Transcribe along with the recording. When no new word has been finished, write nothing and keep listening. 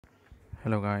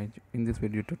Hello guys, in this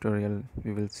video tutorial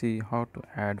we will see how to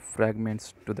add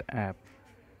fragments to the app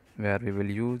where we will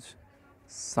use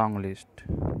song list.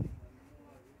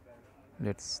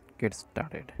 Let's get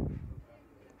started.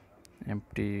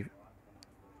 Empty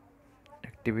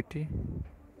activity,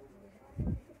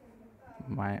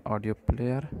 my audio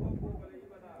player,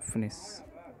 finish.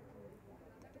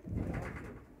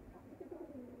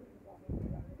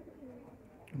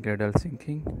 Gradle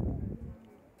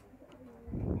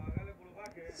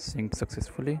synced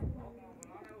successfully.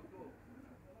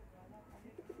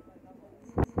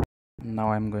 Now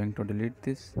I am going to delete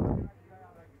this,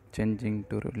 changing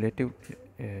to relative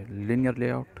linear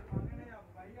layout,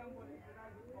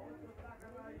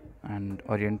 and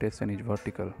orientation is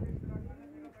vertical.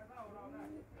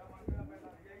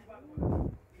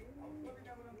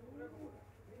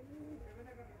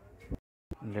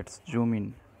 Let's zoom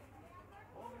in,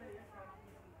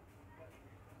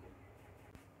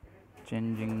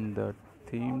 changing the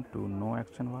theme to no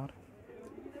action bar.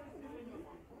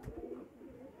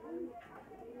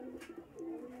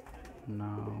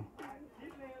 Now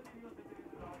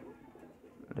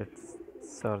let's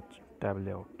search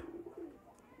TabLayout.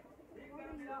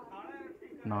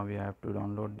 Now we have to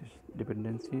download this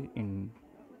dependency in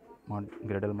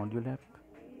Gradle module app.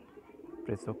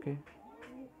 Press OK.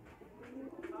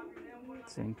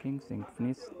 Sync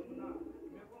finish.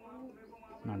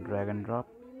 Now drag and drop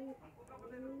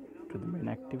to the main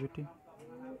activity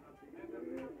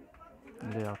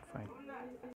layout file.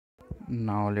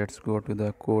 Now let's go to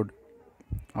the code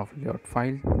of layout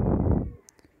file.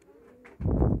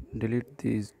 Delete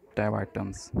these tab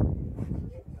items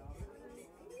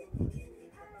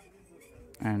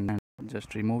and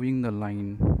just removing the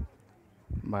line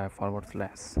by forward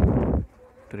slash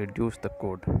to reduce the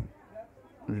code.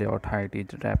 Layout height is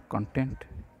wrap content,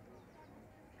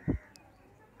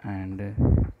 and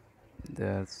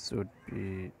there should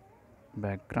be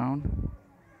background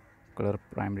color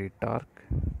primary dark.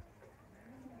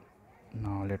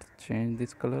 Now let's change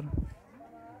this color,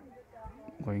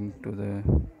 going to the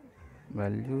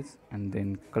values and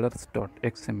then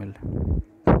colors.xml,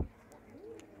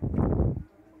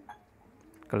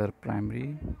 color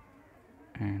primary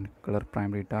and color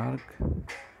primary dark,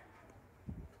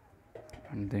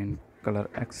 and then color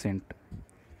accent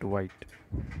to white.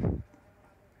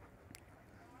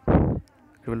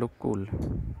 It will look cool.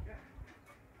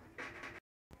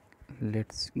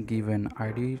 Let's give an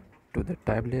ID to the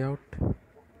tab layout.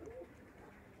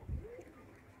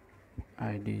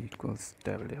 ID equals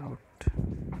tab layout,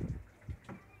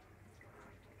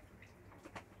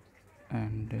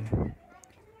 and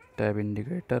tab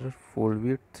indicator full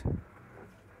width,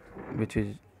 which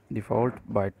is default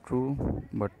by true,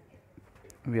 but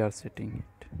we are setting it.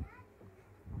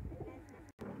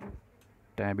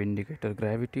 Tab indicator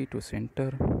gravity to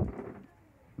center,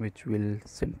 which will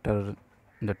center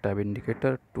the tab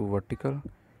indicator to vertical,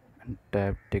 and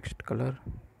tab text color,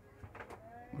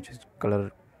 which is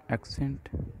color accent,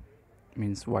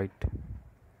 means white.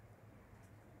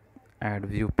 Add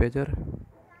ViewPager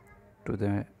to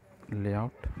the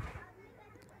layout.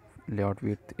 Layout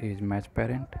width is match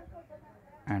parent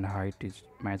and height is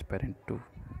match parent too.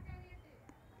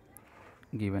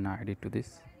 Give an ID to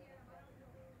this.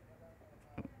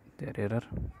 Their error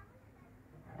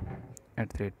 @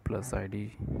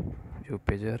 +ID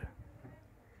ViewPager.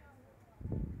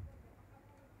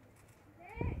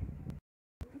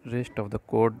 Rest of the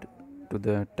code to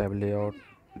the tab layout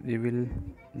we will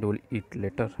do it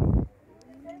later.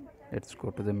 Let's go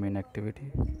to the main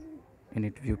activity.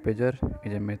 Init ViewPager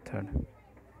is a method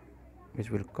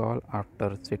which will call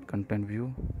after set content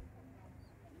view.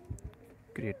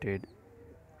 Created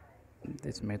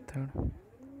this method.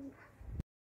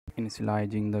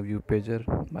 Initializing the ViewPager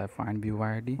by find view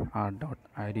id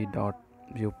r.id.viewPager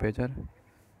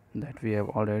that we have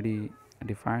already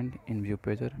defined in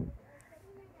ViewPager,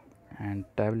 and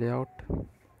tab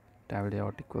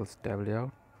layout equals tab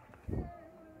layout,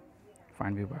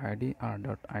 find view by id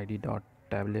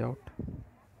r.id.tabLayout,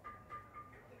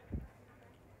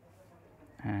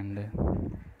 and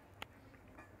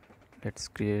let's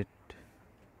create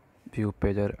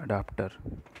ViewPager adapter.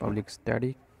 Public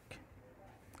static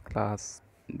class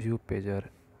ViewPager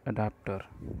adapter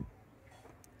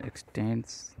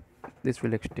extends. This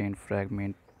will extend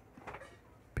fragment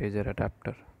pager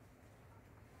adapter.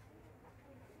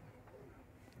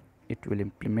 It will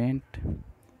implement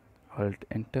alt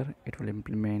enter. It will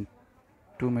implement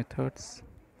two methods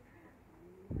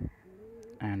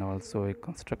and also a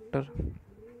constructor.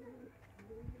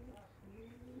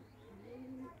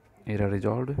 Error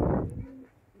resolved.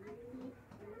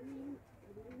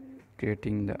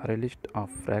 creating the array list of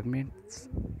fragments,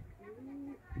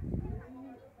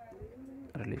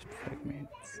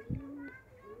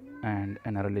 and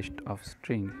an array list of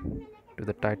string to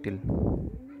the title.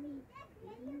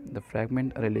 The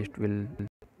fragment array list will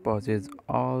possess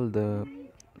all the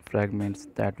fragments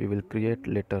that we will create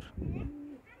later.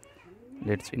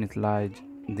 Let's initialize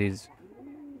these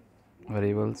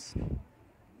variables.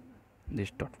 This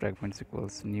dot fragments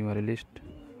equals new array list,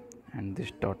 and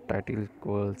this dot title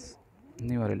equals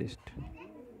new array list.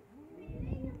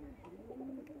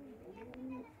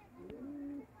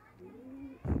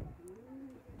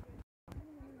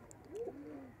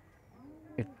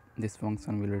 This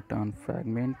function will return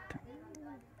fragment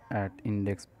at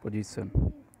index position,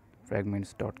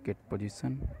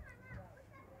 fragments.getPosition,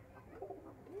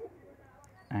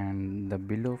 and the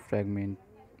below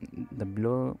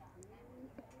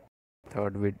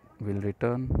method will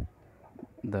return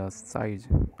the size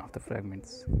of the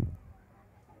fragments.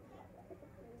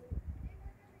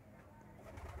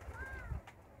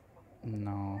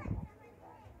 Now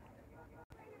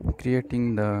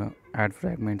creating the add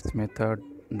fragments method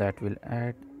that will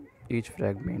add each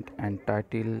fragment and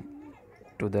title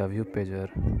to the ViewPager.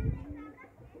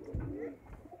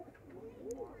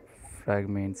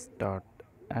 Fragments dot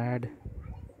add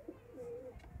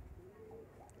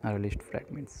array list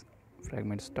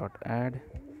fragments dot add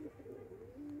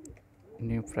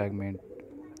new fragment,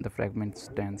 the fragment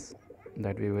stance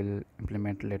that we will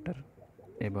implement later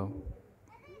above.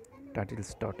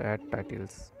 Titles dot add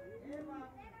titles.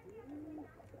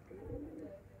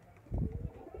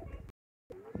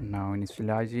 Now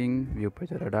initializing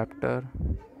ViewPager adapter.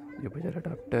 ViewPager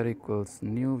adapter equals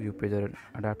new ViewPager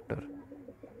adapter.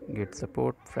 Get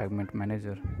support fragment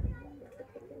manager.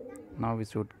 Now we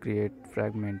should create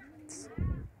fragments.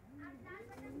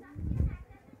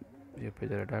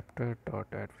 ViewPager adapter dot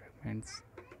add fragments.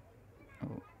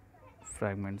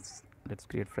 Fragments. Let's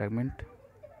create fragment.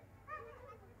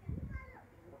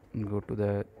 Go to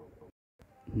the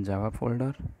Java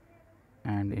folder,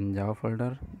 and in Java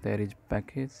folder there is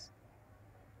package,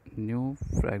 new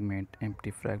fragment,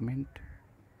 empty fragment.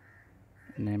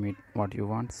 Name it what you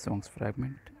want, songs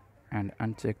fragment, and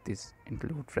uncheck this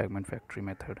include fragment factory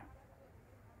method.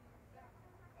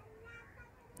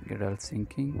 Get all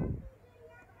syncing.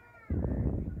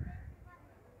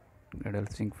 Get all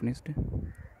sync finished.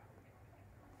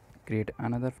 Create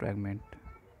another fragment,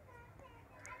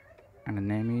 and the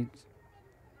name is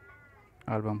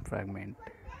album fragment.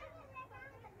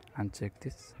 Uncheck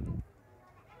this.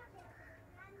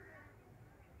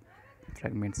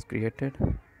 Fragments created.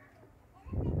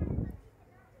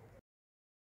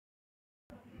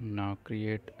 Now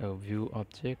create a view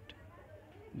object.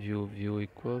 View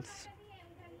equals,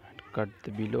 and cut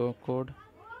the below code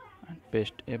and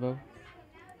paste above.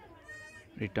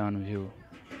 Return view.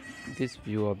 This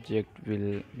view object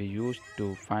will be used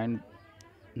to find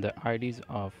the IDs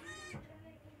of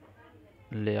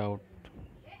layout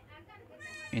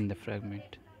in the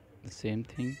fragment. The same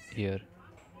thing here.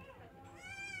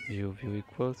 View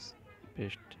equals,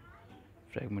 paste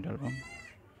fragment album.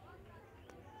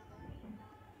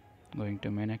 Going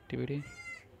to main activity,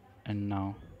 and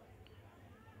now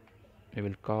we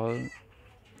will call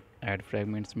add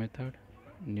fragments method,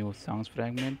 new songs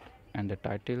fragment, and the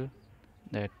title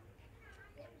that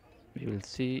we will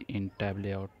see in tab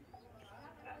layout.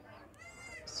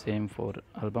 Same for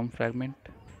album fragment,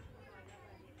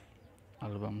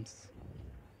 albums.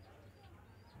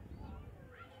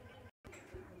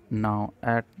 Now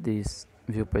add this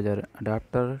ViewPager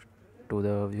adapter to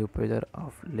the ViewPager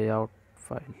of layout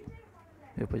file.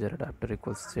 ViewPager adapter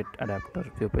equals set adapter,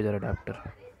 ViewPager adapter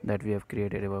that we have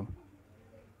created above.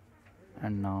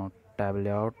 And now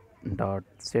TabLayout dot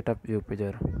setup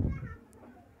ViewPager.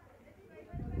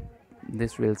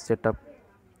 This will set up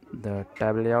the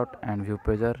tab layout and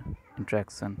ViewPager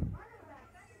interaction.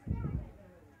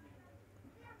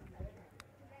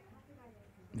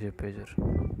 ViewPager.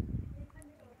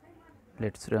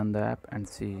 Let's run the app and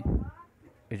see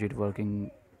is it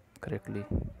working correctly.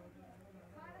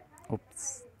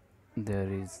 Oops, there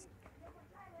is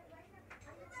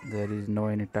no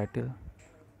any title.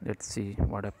 Let's see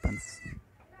what happens.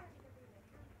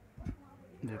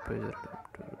 ViewPager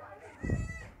adapter.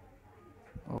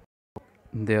 Oh,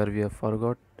 there we have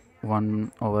forgot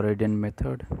one overridden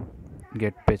method,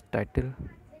 get page title.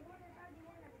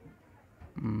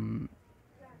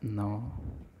 No,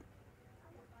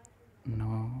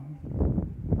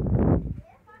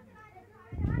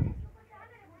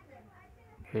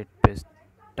 get page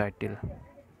title,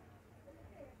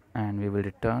 and we will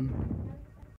return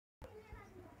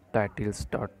titles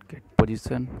dot get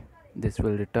position This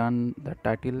will return the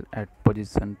title at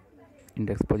position,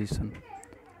 index position.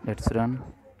 Let's run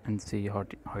and see how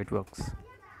it works.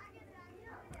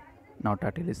 Now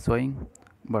title is showing,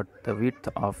 but the width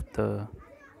of the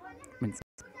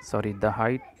the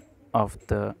height of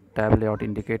the tab layout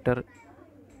indicator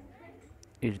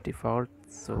is default.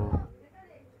 So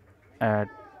add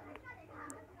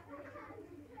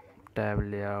tab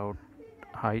layout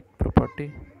height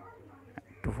property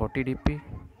to 40 dp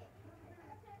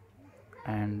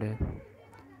and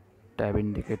tab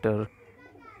indicator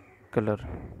color.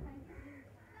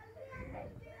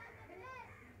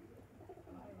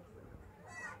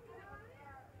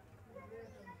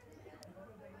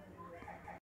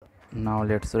 Now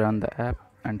let's run the app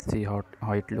and see how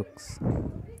it looks.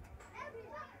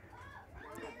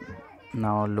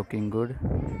 Now looking good.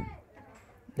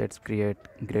 Let's create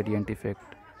gradient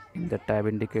effect in the tab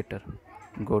indicator.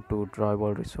 Go to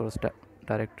drawable resource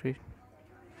directory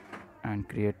and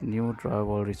create new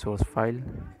drawable resource file.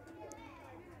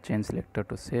 Change selector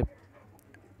to shape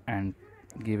and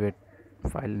give it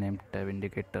file name tab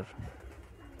indicator.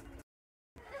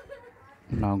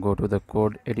 Now go to the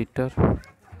code editor,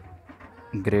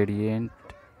 gradient,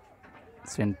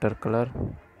 center color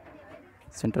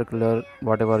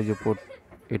whatever you put,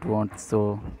 it won't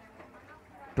show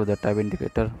to the tab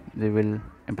indicator. We will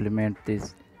implement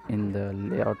this in the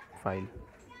layout file.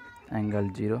 Angle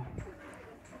 0.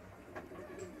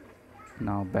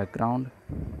 Now background,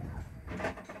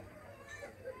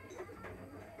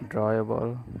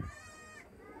 drawable,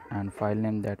 and file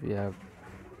name that we have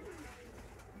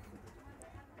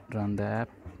run the app.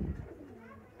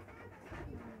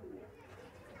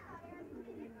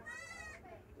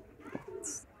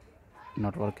 It's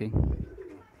not working.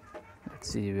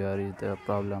 Let's see where is the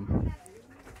problem.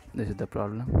 This is the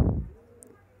problem.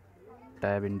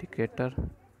 Tab indicator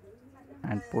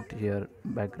and put here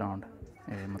background,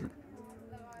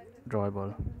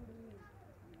 drawable.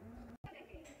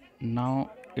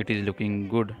 Now it is looking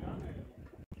good.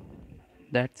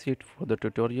 That's it for the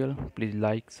tutorial. Please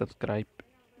like, subscribe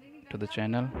to the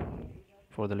channel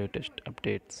for the latest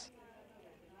updates.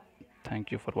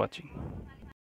 Thank you for watching.